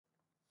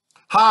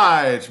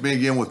Hi, it's me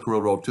again with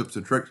Corel tips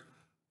and tricks.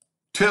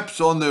 Tips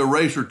on the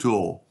eraser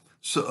tool.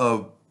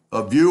 So,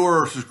 a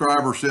viewer or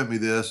subscriber sent me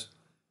this.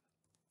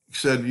 He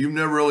said, you've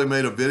never really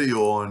made a video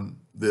on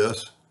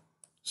this.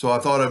 So I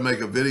thought I'd make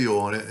a video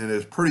on it, and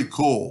it's pretty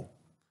cool.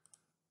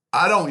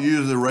 I don't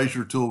use the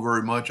eraser tool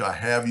very much. I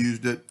have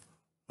used it.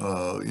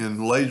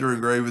 In laser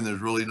engraving, there's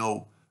really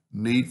no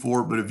need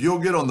for it. But if you'll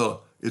get on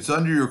it's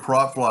under your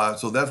crop fly,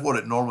 so that's what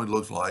it normally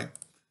looks like.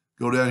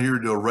 Go down here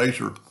to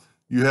eraser.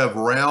 You have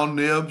round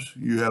nibs,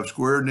 you have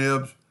square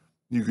nibs.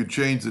 You could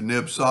change the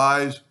nib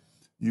size.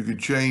 You could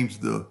change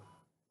the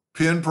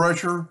pin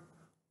pressure,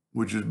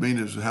 which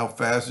means how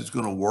fast it's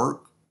going to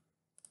work.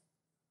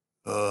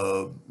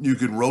 You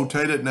can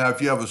rotate it. Now,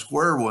 if you have a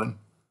square one,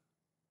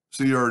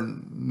 see our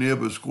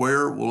nib is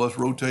square. Well, let's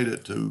rotate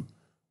it to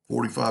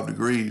 45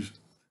 degrees.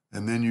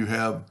 And then you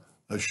have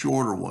a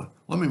shorter one.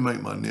 Let me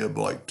make my nib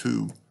like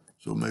 2,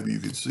 so maybe you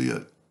can see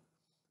it.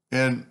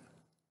 And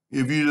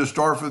if you just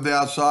start from the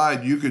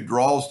outside, you could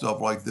draw stuff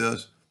like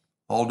this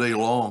all day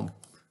long.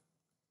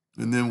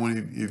 And then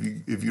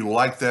if you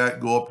like that,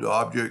 go up to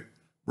object,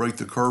 break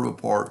the curve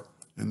apart,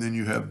 and then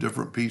you have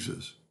different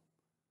pieces.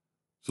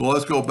 So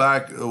let's go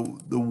back.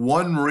 The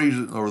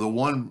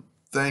one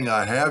thing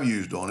I have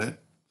used on it.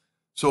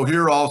 So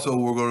here also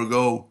we're going to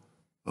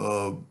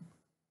go,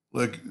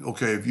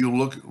 okay, if you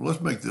look,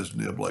 let's make this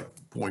nib like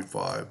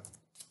 0.5,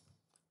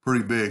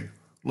 pretty big.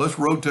 Let's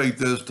rotate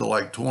this to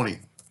like 20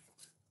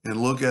 and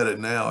look at it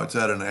now. It's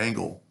at an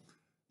angle.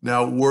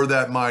 Now, where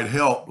that might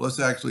help, let's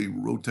actually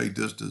rotate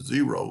this to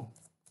 0,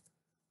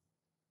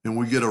 and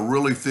we get a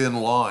really thin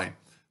line.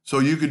 So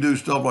you could do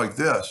stuff like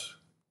this,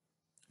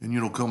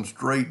 and come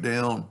straight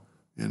down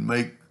and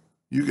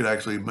you could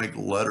actually make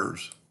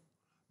letters.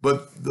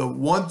 But the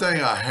one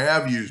thing I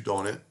have used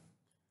on it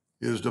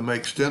is to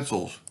make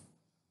stencils.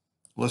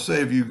 Let's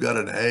say if you've got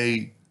an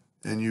A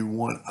and you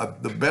want,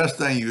 the best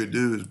thing you could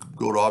do is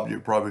go to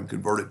object, probably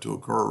convert it to a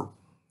curve.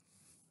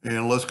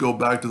 And let's go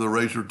back to the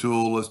eraser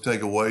tool. Let's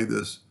take away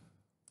this,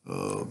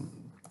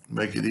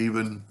 make it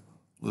even.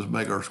 Let's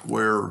make our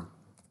square,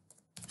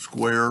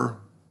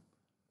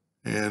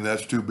 and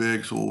that's too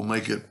big, so we'll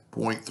make it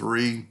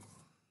 0.3.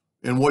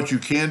 And what you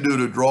can do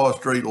to draw a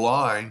straight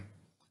line,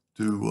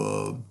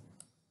 to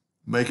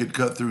make it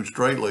cut through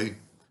straightly,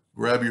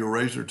 grab your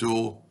eraser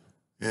tool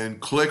and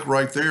click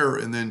right there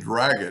and then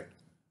drag it.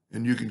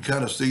 And you can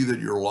kind of see that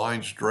your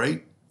line's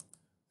straight,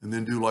 and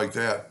then do like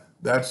that.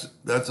 That's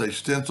a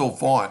stencil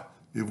font.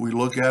 If we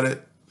look at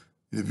it,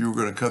 if you were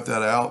going to cut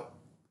that out,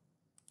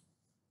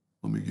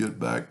 let me get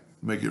back,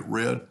 make it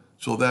red.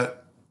 So that,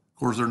 of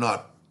course,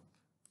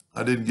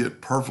 I didn't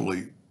get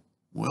perfectly,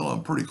 well,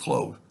 I'm pretty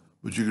close,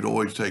 but you could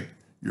always take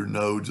your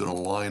nodes and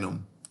align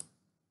them.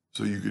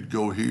 So you could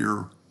go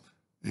here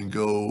and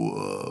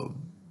go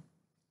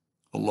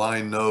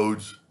align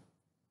nodes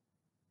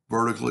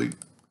vertically,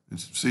 and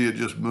see it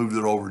just moved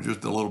it over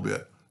just a little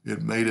bit.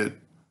 It made it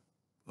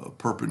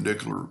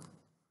perpendicular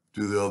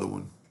to the other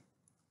one.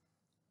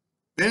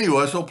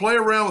 Anyway, so play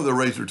around with the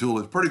eraser tool.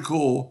 It's pretty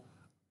cool.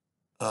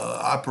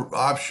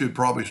 I should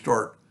probably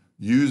start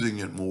using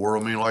it more.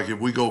 I mean, like if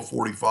we go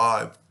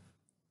 45,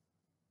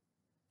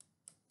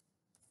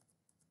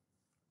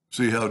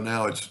 see how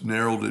now it's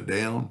narrowed it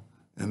down?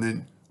 And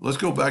then let's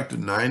go back to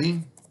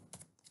 90,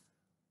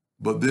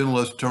 but then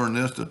let's turn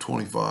this to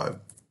 25.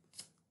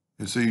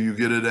 And see, you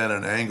get it at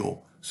an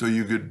angle. So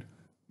you could,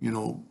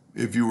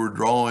 if you were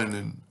drawing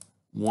and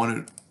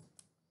wanted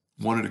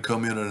to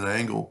come in at an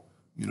angle,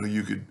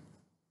 you could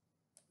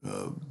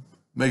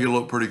make it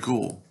look pretty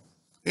cool.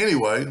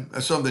 Anyway,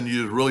 that's something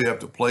you just really have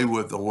to play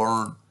with to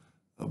learn.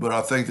 But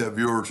I thank that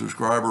viewer or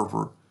subscriber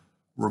for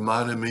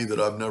reminding me that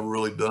I've never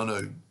really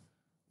done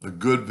a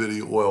good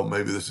video. Well,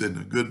 maybe this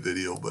isn't a good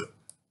video, but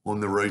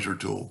on the eraser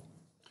tool.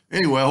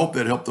 Anyway, I hope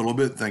that helped a little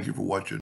bit. Thank you for watching.